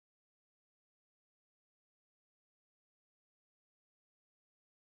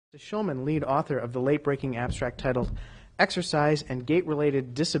Shulman, lead author of the late-breaking abstract titled Exercise and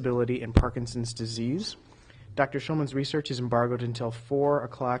Gait-Related Disability in Parkinson's Disease. Dr. Shulman's research is embargoed until 4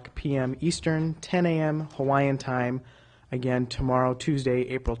 o'clock p.m. Eastern, 10 a.m. Hawaiian time, again tomorrow, Tuesday,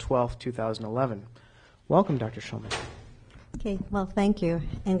 April 12th, 2011. Welcome, Dr. Shulman. Okay, well, thank you,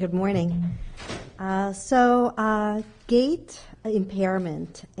 and good morning. Gait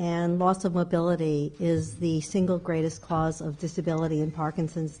impairment and loss of mobility is the single greatest cause of disability in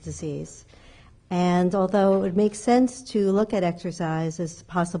Parkinson's disease. And although it makes sense to look at exercise as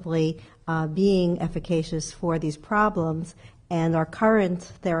possibly being efficacious for these problems, and our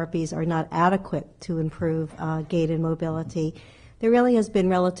current therapies are not adequate to improve gait and mobility, there really has been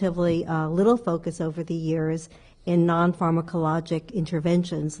relatively little focus over the years in non-pharmacologic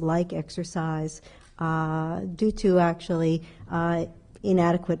interventions like exercise due to actually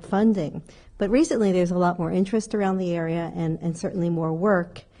inadequate funding. But recently there's a lot more interest around the area and certainly more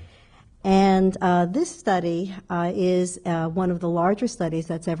work. And this study is one of the larger studies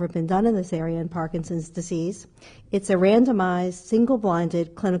that's ever been done in this area in Parkinson's disease. It's a randomized,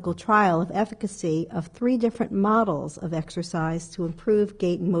 single-blinded clinical trial of efficacy of 3 different models of exercise to improve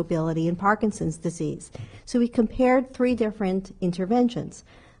gait and mobility in Parkinson's disease. So we compared 3 different interventions.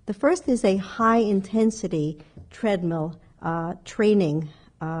 The first is a high-intensity treadmill training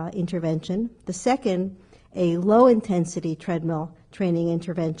intervention. The second, a low-intensity treadmill training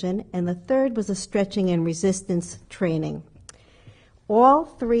intervention. And the third was a stretching and resistance training. All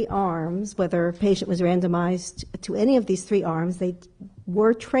 3 arms, whether a patient was randomized to any of these 3 arms, they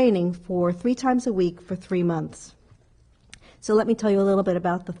were training for 3 times a week for 3 months. So let me tell you a little bit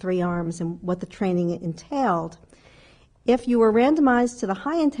about the 3 arms and what the training entailed. If you were randomized to the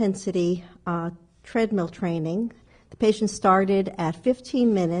high-intensity treadmill training, the patients started at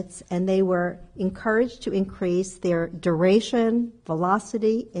 15 minutes, and they were encouraged to increase their duration,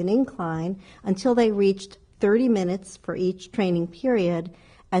 velocity, and incline until they reached 30 minutes for each training period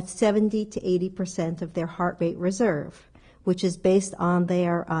at 70 to 80% of their heart rate reserve, which is based on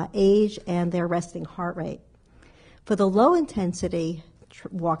their age and their resting heart rate. For the low-intensity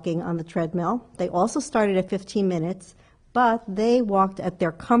walking on the treadmill, they also started at 15 minutes, but they walked at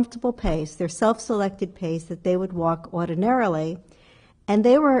their comfortable pace, their self-selected pace that they would walk ordinarily, and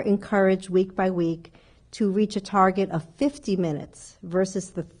they were encouraged week by week to reach a target of 50 minutes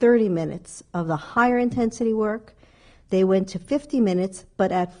versus the 30 minutes of the higher intensity work. They went to 50 minutes,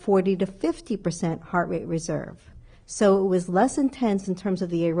 but at 40 to 50% heart rate reserve. So it was less intense in terms of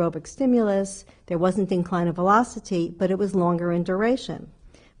the aerobic stimulus, there wasn't incline of velocity, but it was longer in duration.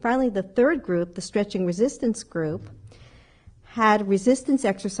 Finally, the third group, the stretching resistance group, had resistance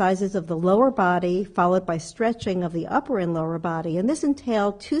exercises of the lower body followed by stretching of the upper and lower body, and this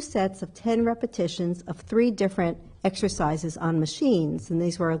entailed 2 sets of 10 repetitions of 3 different exercises on machines, and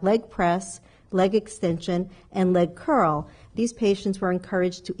these were leg press, leg extension, and leg curl. These patients were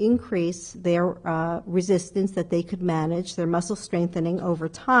encouraged to increase their resistance that they could manage, their muscle strengthening over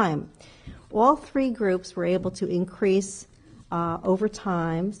time. All 3 groups were able to increase over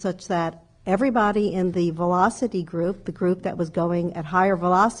time such that everybody in the velocity group, the group that was going at higher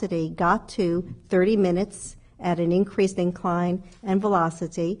velocity, got to 30 minutes at an increased incline and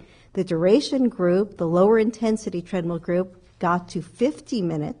velocity. The duration group, the lower intensity treadmill group, got to 50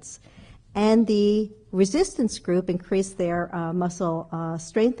 minutes. And the resistance group increased their muscle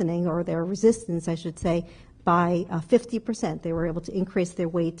strengthening, or their resistance, I should say, by 50%. They were able to increase their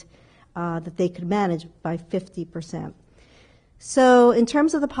weight that they could manage by 50%. So in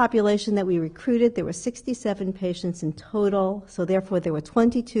terms of the population that we recruited, there were 67 patients in total, so therefore there were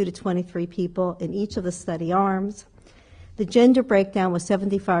 22 to 23 people in each of the study arms. The gender breakdown was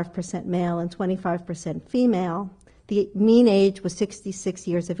 75% male and 25% female. The mean age was 66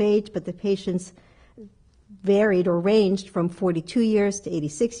 years of age, but the patients varied or ranged from 42 years to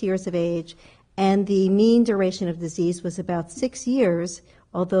 86 years of age, and the mean duration of disease was about 6 years,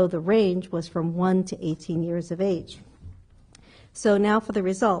 although the range was from 1 to 18 years of age. So now for the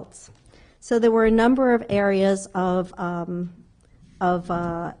results. So there were a number of areas of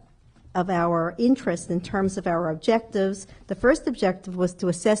our interest in terms of our objectives. The first objective was to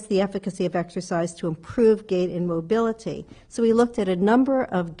assess the efficacy of exercise to improve gait and mobility. So we looked at a number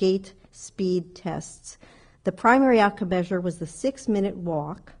of gait speed tests. The primary outcome measure was the 6-minute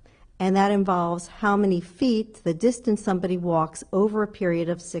walk, and that involves how many feet, the distance somebody walks over a period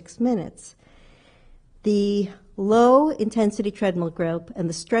of 6 minutes. The low-intensity treadmill group and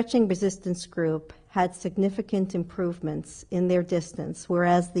the stretching resistance group had significant improvements in their distance,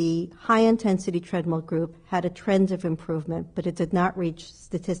 whereas the high-intensity treadmill group had a trend of improvement, but it did not reach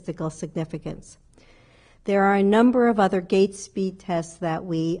statistical significance. There are a number of other gait speed tests that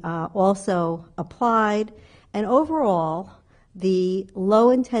we also applied, and overall, the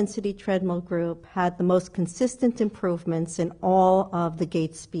low-intensity treadmill group had the most consistent improvements in all of the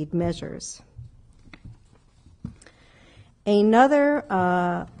gait speed measures. Another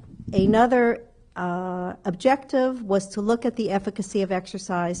objective was to look at the efficacy of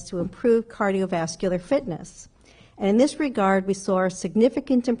exercise to improve cardiovascular fitness. And in this regard, we saw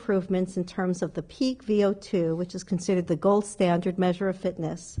significant improvements in terms of the peak VO2, which is considered the gold standard measure of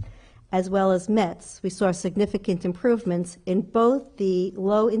fitness, as well as METs. We saw significant improvements in both the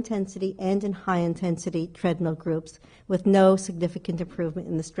low-intensity and in high-intensity treadmill groups, with no significant improvement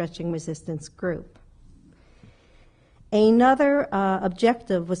in the stretching resistance group. Another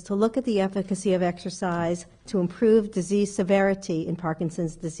objective was to look at the efficacy of exercise to improve disease severity in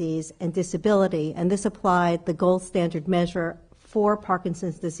Parkinson's disease and disability, and this applied the gold standard measure for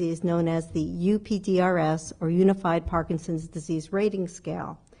Parkinson's disease known as the UPDRS, or Unified Parkinson's Disease Rating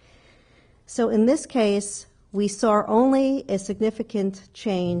Scale. So in this case, we saw only a significant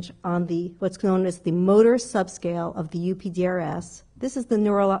change on the what's known as the motor subscale of the UPDRS. This is the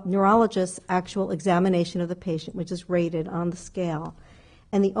neurologist's actual examination of the patient, which is rated on the scale.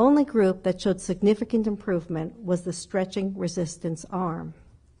 And the only group that showed significant improvement was the stretching resistance arm.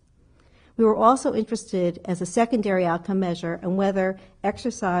 We were also interested as a secondary outcome measure in whether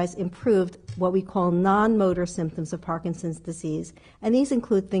exercise improved what we call non-motor symptoms of Parkinson's disease. And these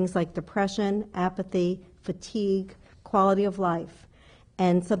include things like depression, apathy, fatigue, quality of life,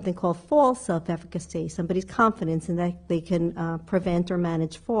 and something called fall self-efficacy, somebody's confidence in that they can prevent or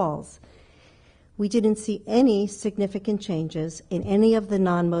manage falls. We didn't see any significant changes in any of the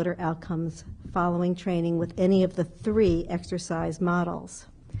non-motor outcomes following training with any of the 3 exercise models.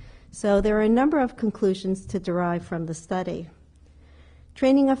 So there are a number of conclusions to derive from the study.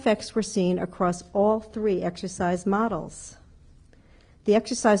 Training effects were seen across all 3 exercise models. The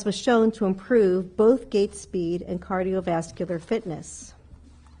exercise was shown to improve both gait speed and cardiovascular fitness.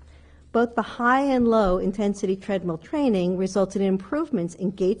 Both the high and low intensity treadmill training resulted in improvements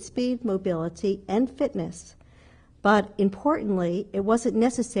in gait speed, mobility, and fitness. But importantly, it wasn't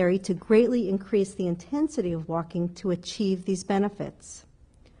necessary to greatly increase the intensity of walking to achieve these benefits.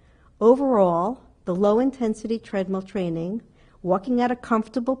 Overall, the low-intensity treadmill training, walking at a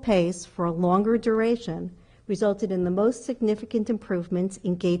comfortable pace for a longer duration, resulted in the most significant improvements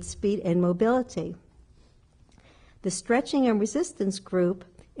in gait speed and mobility. The stretching and resistance group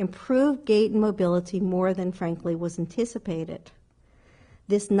improved gait and mobility more than, frankly, was anticipated.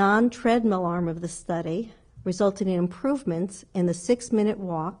 This non-treadmill arm of the study resulted in improvements in the 6-minute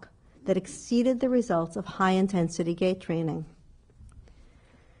walk that exceeded the results of high-intensity gait training.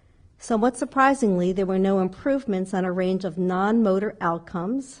 Somewhat surprisingly, there were no improvements on a range of non-motor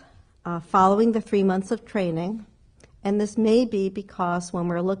outcomes following the 3 months of training, and this may be because when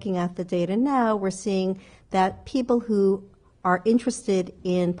we're looking at the data now, we're seeing that people who are interested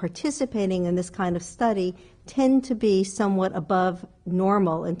in participating in this kind of study tend to be somewhat above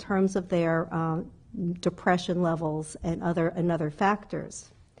normal in terms of their depression levels and other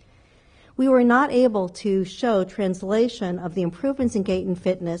factors. We were not able to show translation of the improvements in gait and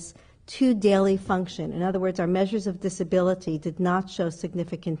fitness to daily function. In other words, our measures of disability did not show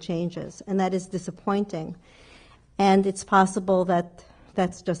significant changes, and that is disappointing. And it's possible that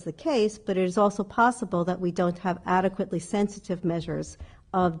that's just the case, but it is also possible that we don't have adequately sensitive measures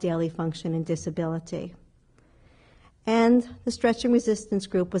of daily function and disability. And the stretching resistance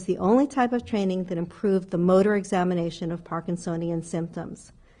group was the only type of training that improved the motor examination of Parkinsonian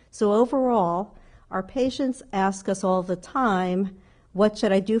symptoms. So overall, our patients ask us all the time, what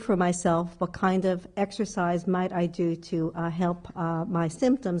should I do for myself? What kind of exercise might I do to help my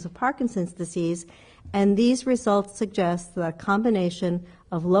symptoms of Parkinson's disease? And these results suggest that a combination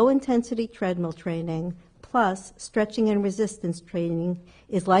of low-intensity treadmill training plus stretching and resistance training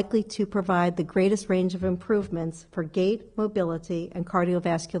is likely to provide the greatest range of improvements for gait, mobility, and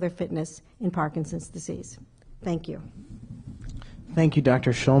cardiovascular fitness in Parkinson's disease. Thank you. Thank you,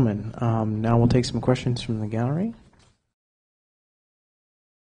 Dr. Shulman. Now we'll take some questions from the gallery.